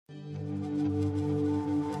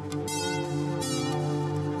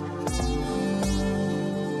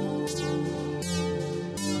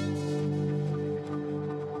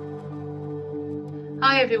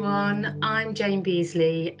Hi everyone, I'm Jane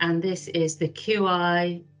Beasley and this is the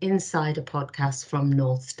QI Insider podcast from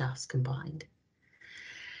North Staffs Combined.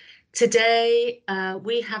 Today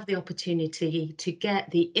we have the opportunity to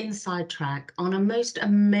get the inside track on a most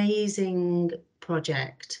amazing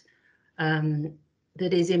project that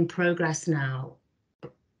is in progress now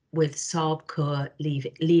with Sab Kaur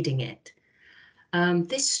leading it.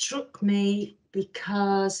 This struck me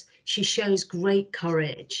because she shows great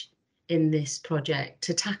courage in this project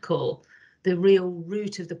to tackle the real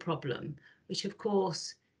root of the problem, which of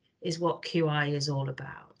course is what QI is all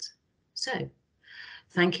about. So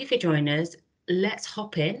thank you for joining us. Let's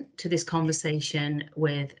hop in to this conversation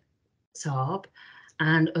with Sab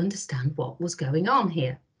and understand what was going on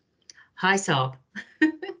here. Hi, Sab.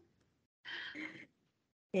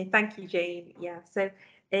 Thank you, Jane. So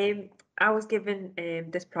I was given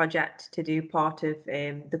this project to do part of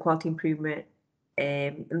the quality improvement,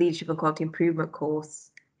 leadership and quality improvement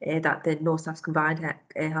course that the North Staffs Combined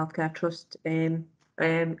Healthcare Trust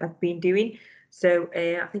have been doing. So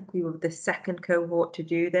I think we were the second cohort to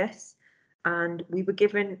do this, and we were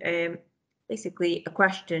given basically a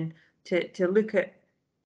question to look at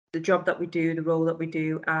the job that we do, the role that we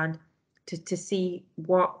do, and to see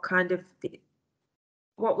what kind of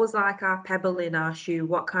what was like our pebble in our shoe,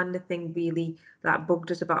 what kind of thing really that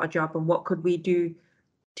bugged us about our job, and what could we do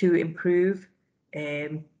to improve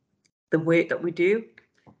the work that we do.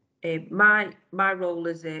 My role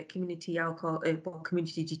as a community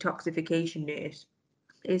community detoxification nurse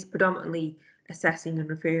is predominantly assessing and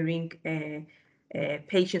referring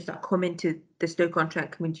patients that come into the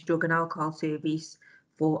Stoke-on-Trent Community Drug and Alcohol Service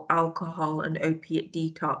for alcohol and opiate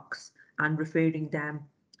detox, and referring them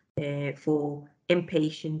for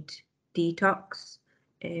inpatient detox.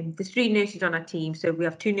 There's 3 nurses on our team, so we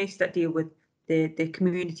have 2 nurses that deal with the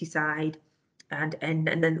community side, and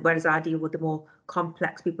then whereas I deal with the more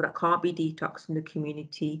complex people that can't be detoxed in the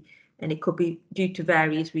community, and it could be due to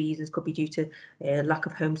various reasons. Could be due to lack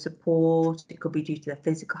of home support, it could be due to their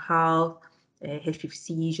physical health, history of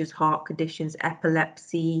seizures, heart conditions,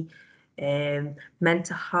 epilepsy,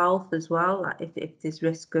 mental health as well, if there's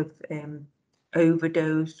risk of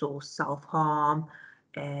overdose or self-harm,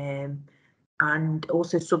 and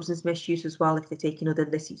also substance misuse as well, if they're taking other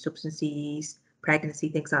illicit substances, pregnancy,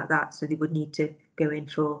 things like that. So they would need to go in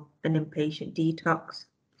for an inpatient detox.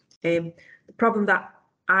 The problem that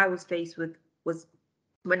I was faced with was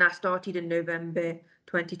when I started in November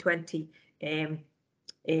 2020,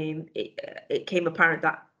 it came apparent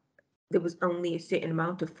that there was only a certain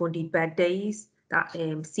amount of funded bed days that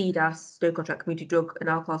CDAS, Stoke-on-Trent Community Drug and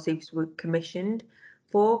Alcohol Service, were commissioned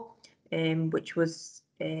for, which was,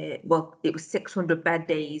 it was 600 bed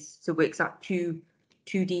days, so it works out two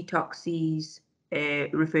detoxes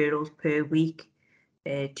referrals per week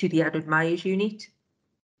to the Edward Myers unit.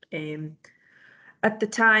 At the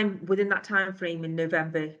time, within that time frame in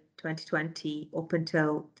November 2020 up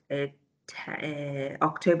until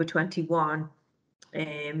October 21,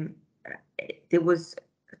 there was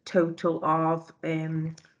a total of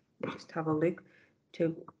let's just have a look.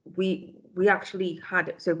 We actually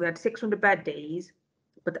had, so we had 600 bed days,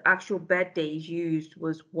 but the actual bed days used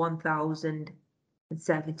was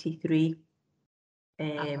 1,073.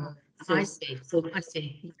 I see. I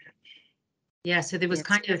see. Yeah, so there was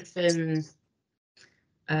kind of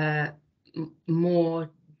more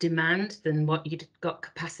demand than what you'd got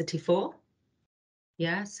capacity for.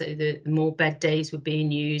 Yeah, so the more bed days were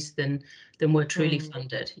being used than were truly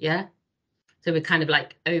funded. Yeah, so we're kind of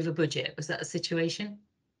like over budget. Was that a situation?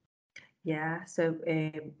 Yeah, so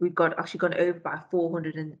we've actually gone over by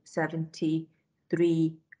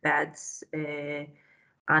 473 beds,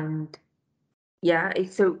 and yeah,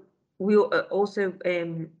 so we also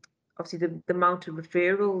obviously the amount of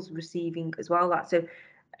referrals receiving as well. That so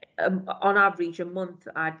on average a month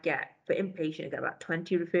I'd get for inpatient, I'd get about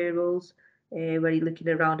 20 referrals, where you're looking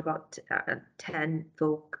around about 10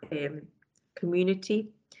 for community.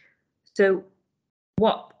 So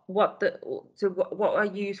what I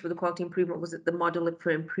used for the quality improvement was the model for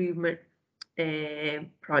improvement, the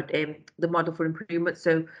model for improvement.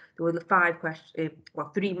 So there were the 5 questions,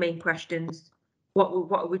 3 main questions.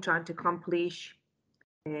 What are we trying to accomplish?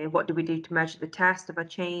 What did we do to measure the test of a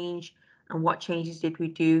change? And what changes did we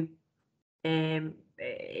do,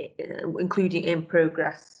 including in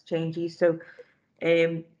progress changes? So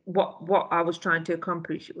what I was trying to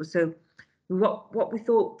accomplish was, so what we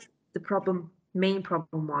thought the main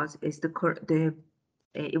problem was, is it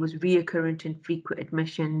was reoccurrent and frequent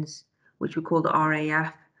admissions, which we call the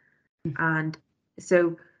RAF. And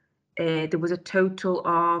so there was a total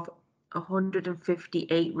of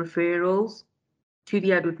 158 referrals to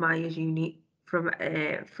the Edward Myers unit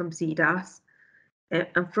CDAS,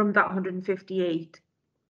 and from that 158,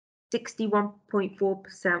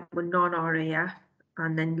 61.4% were non-RAF,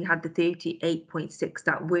 and then we had the 38.6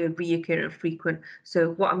 that were reoccurring and frequent.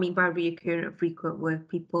 So what I mean by reoccurring and frequent were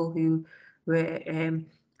people who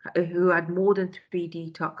had more than 3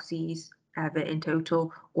 detoxes ever in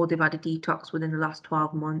total, or they've had a detox within the last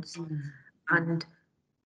 12 months. And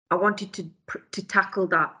I wanted to tackle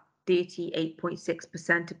that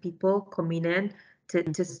 38.6% of people coming in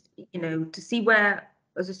to see where,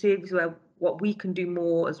 as a service, where what we can do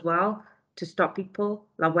more as well to stop people,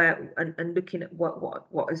 like where and looking at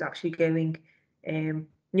what is actually going,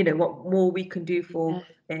 what more we can do for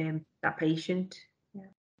that patient. Yeah.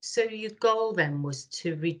 So your goal then was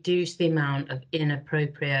to reduce the amount of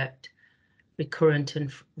inappropriate, recurrent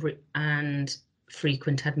and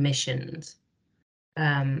frequent admissions.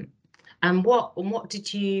 And what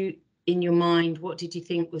did you, in your mind, what did you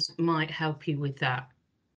think might help you with that?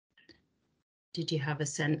 Did you have a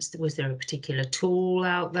sense, was there a particular tool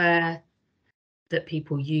out there that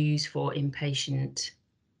people use for inpatient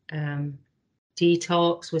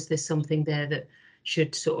detox? Was there something there that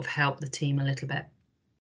should sort of help the team a little bit?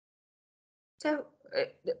 So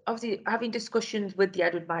obviously having discussions with the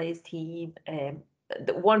Edward Myers team,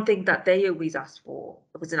 the one thing that they always asked for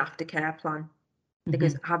was an aftercare plan.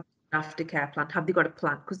 Because have an aftercare plan, have they got a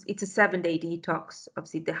plan? Because it's a 7-day detox.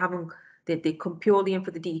 Obviously they come purely in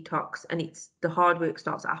for the detox, and it's the hard work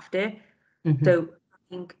starts after. So I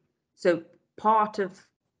think part of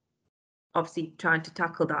obviously trying to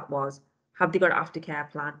tackle that was, have they got an aftercare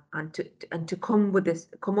plan, and to come up with this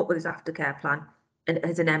aftercare plan, and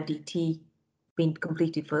as an MDT being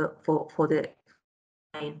completed for the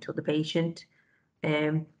client or the patient.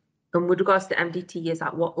 And with regards to MDT, is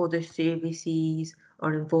that what other services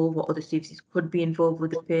are involved? What other services could be involved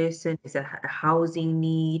with the person? Is there a housing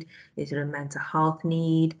need? Is there a mental health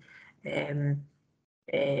need? Is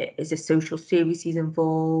there social services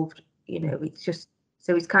involved? It's just,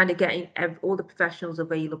 so it's kind of getting all the professionals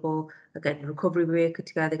available, again, recovery worker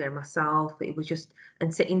together, again, myself. It was just,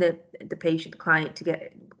 and sitting the patient, the client to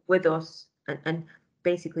get with us and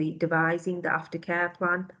basically devising the aftercare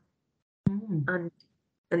plan.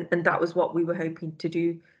 And that was what we were hoping to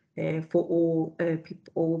do for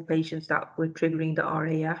all patients that were triggering the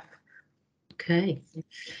RAF. Okay.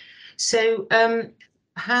 So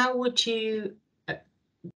how would you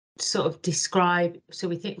sort of describe, so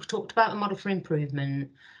we've talked about the model for improvement,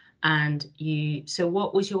 and so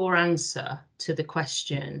what was your answer to the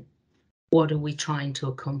question, what are we trying to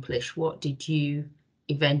accomplish? What did you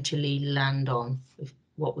eventually land on?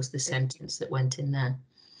 What was the sentence that went in there?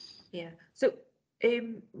 Yeah, so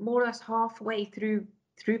more or less halfway through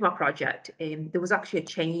my project, there was actually a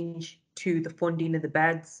change to the funding of the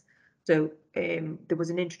beds. So there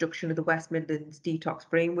was an introduction of the West Midlands Detox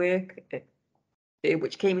Framework,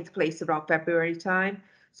 which came into place around February time.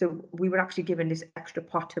 So we were actually given this extra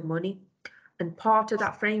pot of money, and part of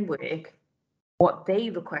that framework, what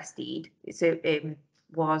they requested, so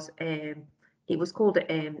was it was called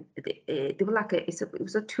they were like it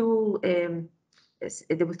was a tool.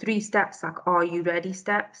 There were 3 steps, like "Are you ready?"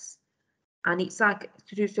 steps, and it's like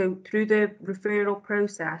through the referral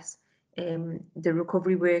process, the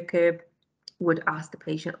recovery worker would ask the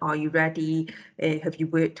patient, "Are you ready? Have you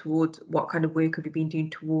worked towards, what kind of work have you been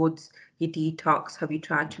doing towards your detox? Have you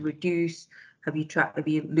tried to reduce? Have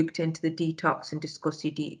you looked into the detox and discussed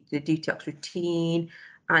the detox routine?"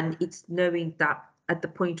 And it's knowing that at the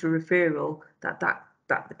point of referral, that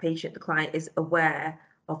the patient, the client, is aware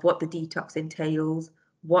of what the detox entails,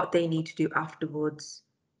 what they need to do afterwards,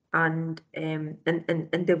 and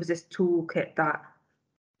there was this toolkit that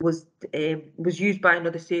was used by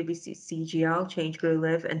another service, CGL, Change Grow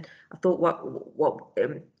Live, and I thought what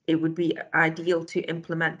it would be ideal to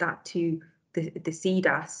implement that to the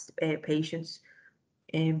CDAS patients,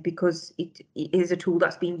 because it is a tool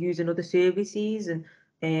that's being used in other services, and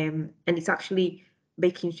it's actually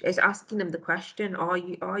it's asking them the question, are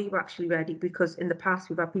you actually ready? Because in the past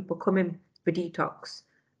we've had people come in for detox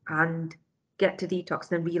and get to detox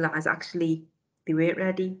and then realise actually they weren't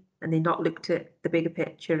ready, and they've not looked at the bigger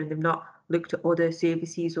picture, and they've not looked at other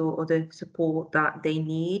services or other support that they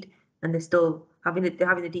need, and they're still having the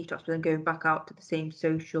detox, but then going back out to the same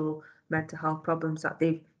social mental health problems that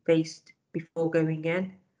they've faced before going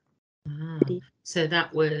in. So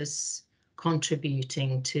that was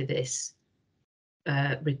contributing to this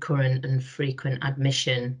recurrent and frequent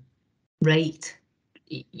admission rate.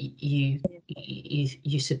 You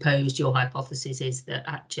suppose your hypothesis is that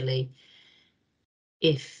actually,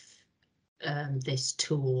 if this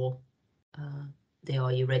tool the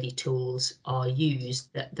Are You Ready tools are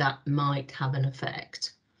used, that might have an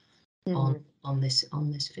effect on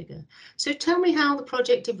this figure. So tell me how the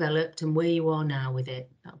project developed and where you are now with it.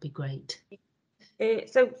 That'd be great.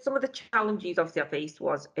 So some of the challenges obviously I faced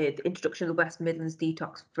was the introduction of the West Midlands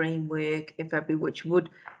Detox Framework in February, which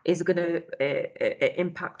is going to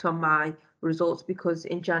impact on my results, because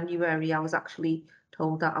in January I was actually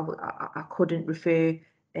told that I couldn't refer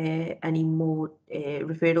any more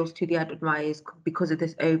referrals to the Edward Myers because of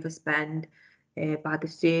this overspend by the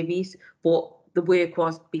service. But the work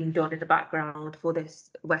was being done in the background for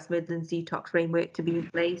this West Midlands Detox Framework to be in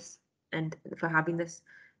place, and for having this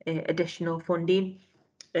additional funding.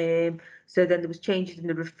 So then there was changes in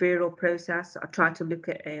the referral process. I tried to look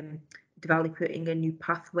at developing a new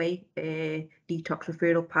pathway, detox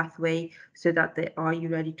referral pathway, so that the Are You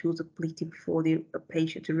Ready tools are completed before the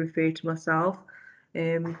patient to refer to myself.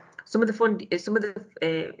 Some of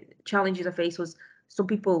the challenges I faced was some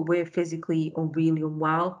people were physically really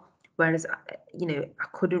unwell, whereas I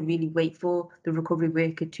couldn't really wait for the recovery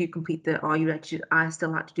worker to complete the Are You Ready. I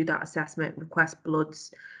still had to do that assessment, request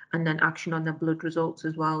bloods, and then action on their blood results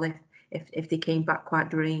as well if they came back quite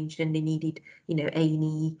deranged and they needed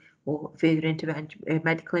A&E or further intervention,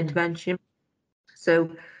 medical intervention. So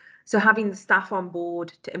having the staff on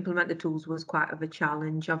board to implement the tools was quite of a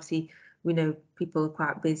challenge. Obviously, we know people are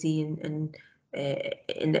quite busy and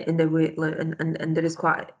in their workload, and there is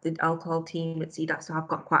quite the alcohol team at CDAS have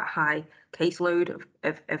got quite a high caseload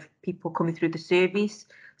of people coming through the service.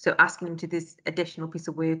 So asking them to this additional piece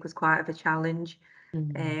of work was quite of a challenge.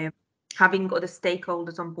 Having other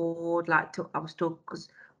stakeholders on board, I was talking, because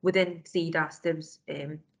within CDAS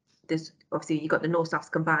there's obviously you've got the North South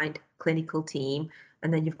combined clinical team,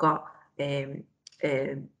 and then you've got the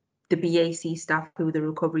BAC staff who are the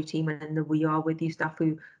recovery team, and then the We Are With You staff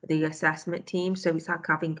who are the assessment team. So it's like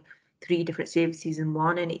having 3 different services in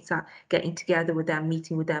one, and it's like getting together with them,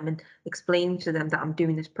 meeting with them, and explaining to them that I'm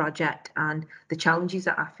doing this project and the challenges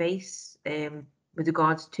that I face with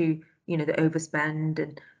regards to the overspend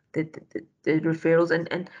and the referrals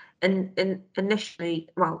and initially,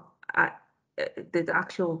 well, the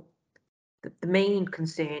actual the main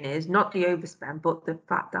concern is not the overspend, but the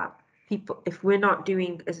fact that people, if we're not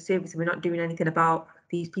doing as a service, we're not doing anything about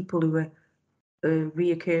these people who are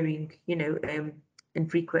reoccurring,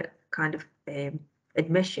 infrequent kind of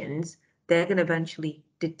admissions, they're going to eventually,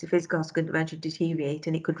 the physical health is going to eventually deteriorate,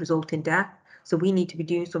 and it could result in death. So we need to be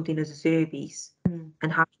doing something as a service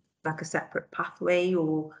and having like a separate pathway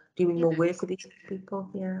or doing more work with these people.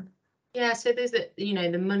 Yeah, so there's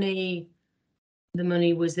the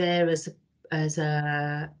money was there as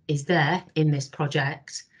is there in this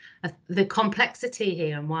project. The complexity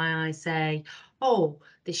here, and why I say, oh,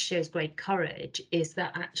 this shows great courage, is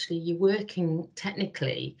that actually you're working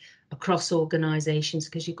technically across organisations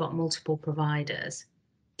because you've got multiple providers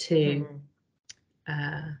to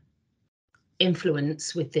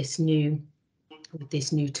influence with this new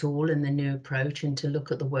tool and the new approach, and to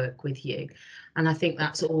look at the work with you. And I think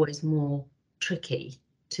that's always more tricky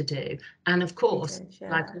to do. And of course,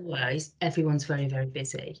 like always, everyone's very, very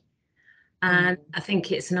busy. And I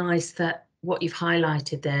think it's nice that what you've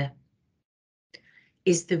highlighted there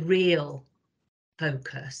is the real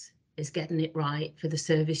focus is getting it right for the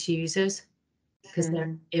service users, because there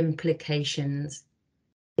are implications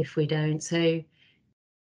if we don't. So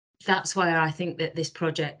that's why I think that this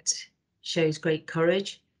project shows great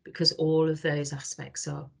courage, because all of those aspects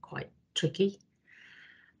are quite tricky.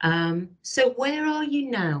 So where are you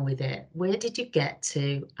now with it? Where did you get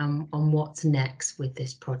to, on what's next with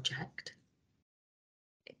this project?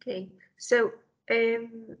 Okay, so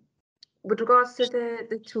with regards to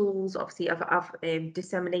the tools, obviously I've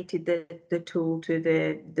disseminated the tool to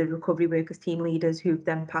the recovery workers team leaders, who've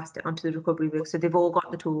then passed it on to the recovery workers. So they've all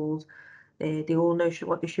got the tools. They all know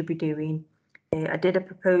what they should be doing. I did a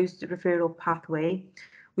proposed referral pathway.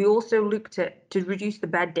 We also looked at, to reduce the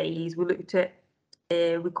bed days, we looked at,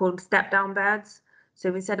 we call them step down beds.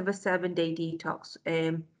 So instead of a 7-day detox,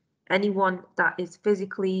 anyone that is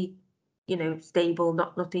physically, stable,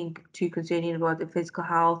 nothing too concerning about their physical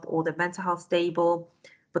health or their mental health stable,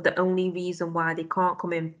 but the only reason why they can't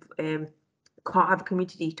come in, can't have a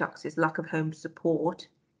community detox is lack of home support.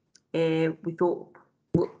 We thought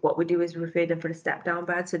what we do is refer them for a step down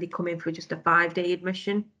bed, so they come in for just a 5-day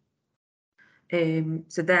admission.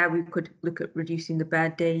 So there we could look at reducing the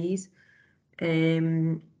bed days.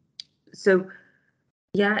 So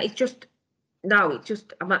yeah,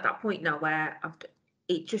 I'm at that point now where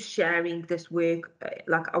it's just sharing this work.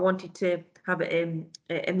 Like I wanted to have a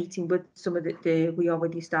meeting with some of the We Are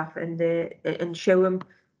With You staff and show them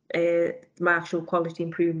my actual quality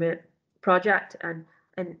improvement project and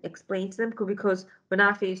explain to them, because when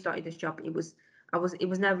I first started this job, it was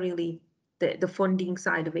never really, the funding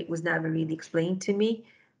side of it was never really explained to me,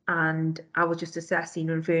 and I was just assessing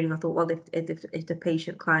and referring. I thought, well, if the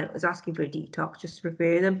patient client was asking for a detox, just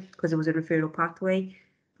refer them, because there was a referral pathway,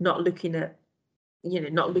 not looking at,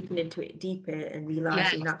 not looking into it deeper and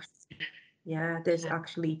realizing that, there's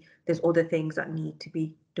other things that need to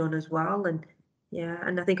be done as well. And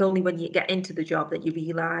and I think only when you get into the job that you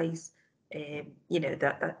realize,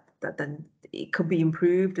 that then it could be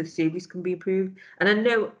improved, the service can be improved. And I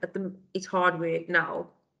know it's hard work now,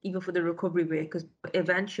 even for the recovery workers, but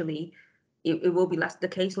eventually it will be less, the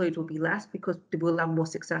caseload will be less, because they will have more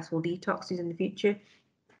successful detoxes in the future.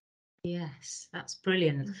 Yes, that's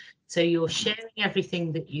brilliant. So you're sharing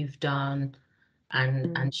everything that you've done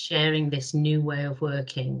and sharing this new way of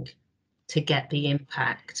working to get the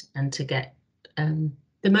impact and to get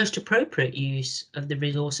the most appropriate use of the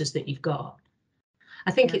resources that you've got.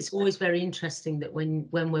 I think it's always very interesting that when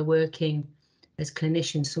we're working as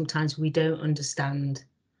clinicians, sometimes we don't understand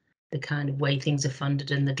the kind of way things are funded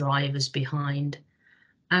and the drivers behind.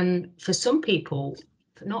 And for some people,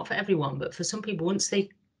 not for everyone, but for some people, once they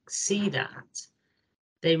see that,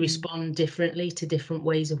 they respond differently to different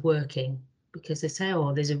ways of working, because they say,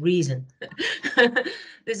 oh, there's a reason.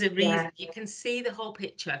 There's a reason. You can see the whole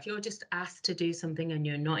picture. If you're just asked to do something and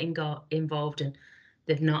you're not involved and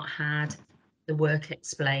they've not had the work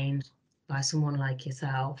explained by someone like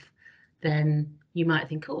yourself, then you might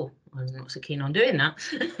think, oh, I'm not so keen on doing that,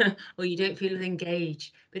 or you don't feel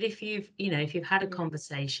engaged. But if you've had a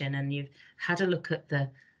conversation and you've had a look at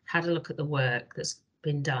the work that's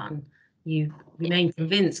been done, you remain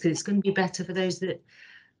convinced, because it's going to be better for those that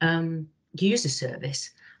use the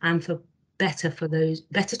service, and better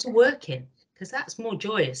to work in, because that's more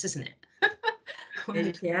joyous, isn't it?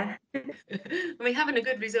 When we're having a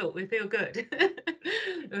good result, we feel good.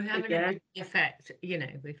 We're having a good effect,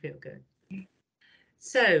 we feel good.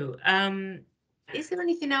 So is there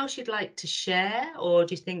anything else you'd like to share, or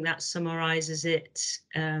do you think that summarizes it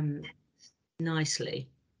nicely?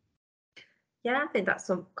 I think that's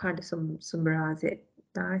summarize it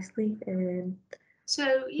nicely.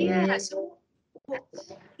 So what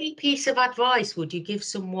piece of advice would you give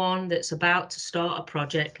someone that's about to start a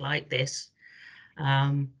project like this?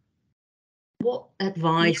 What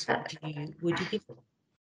advice would you give them?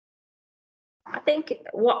 I think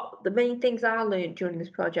what the main things I learned during this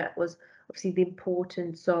project was obviously the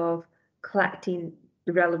importance of collecting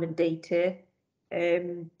the relevant data,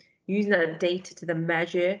 using that data to then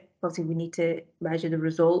measure. Obviously, we need to measure the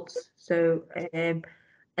results. So, and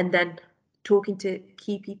then talking to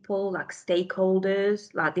key people, like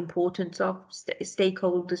stakeholders, like the importance of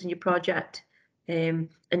stakeholders in your project. And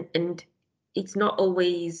it's not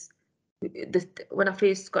always, when I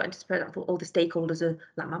first got into this project, I thought all the stakeholders are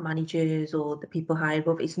like my managers or the people higher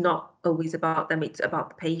above. It's not always about them, it's about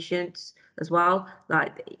the patients as well,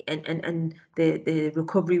 like and the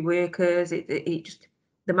recovery workers. It just,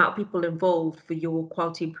 the amount of people involved for your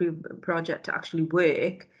quality improvement project to actually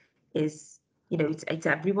work is, it's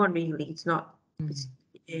everyone really. It's not it's,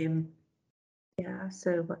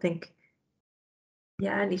 so I think,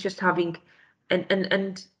 and it's just having,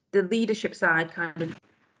 and the leadership side kind of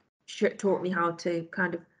taught me how to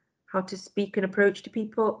speak and approach to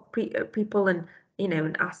people, and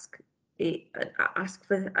and ask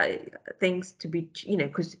for things to be,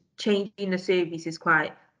 because changing the service is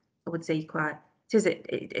quite, I would say,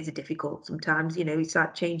 it is difficult sometimes. It's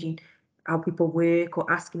like changing how people work,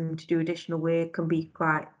 or asking them to do additional work can be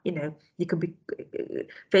quite, you can be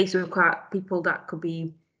faced with quite people that could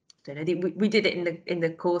be, I don't know. We did it in the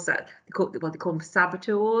course that they call them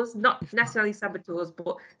saboteurs, not necessarily saboteurs,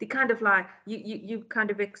 but they kind of like, you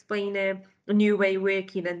kind of explain a new way of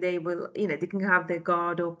working, and they will, they can have their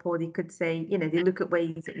guard up, or they could say, they look at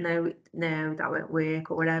ways that no, that won't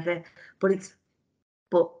work or whatever. But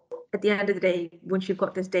at the end of the day, once you've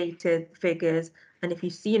got this data, figures, and if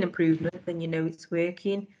you see an improvement, then it's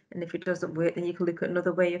working. And if it doesn't work, then you can look at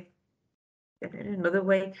another way of,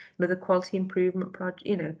 another quality improvement project.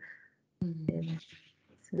 Thank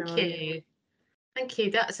you. Thank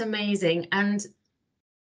you. That's amazing. And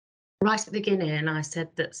right at the beginning, I said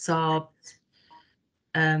that Sab's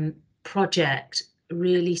project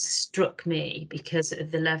really struck me because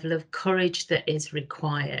of the level of courage that is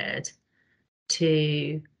required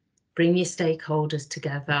to bring your stakeholders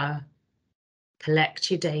together, collect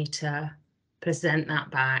your data, present that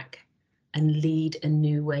back, and lead a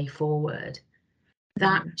new way forward.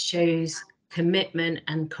 That shows commitment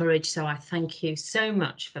and courage. So I thank you so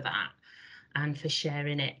much for that and for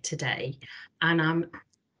sharing it today. And I'm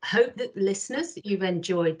hope that listeners, that you've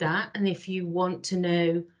enjoyed that. And if you want to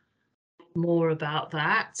know more about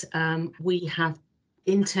that, we have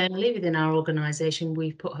internally within our organisation,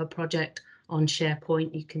 we've put her project on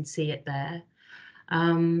SharePoint. You can see it there.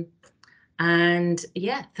 And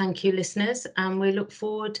yeah, thank you, listeners. And we look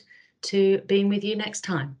forward to being with you next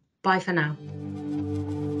time. Bye for now.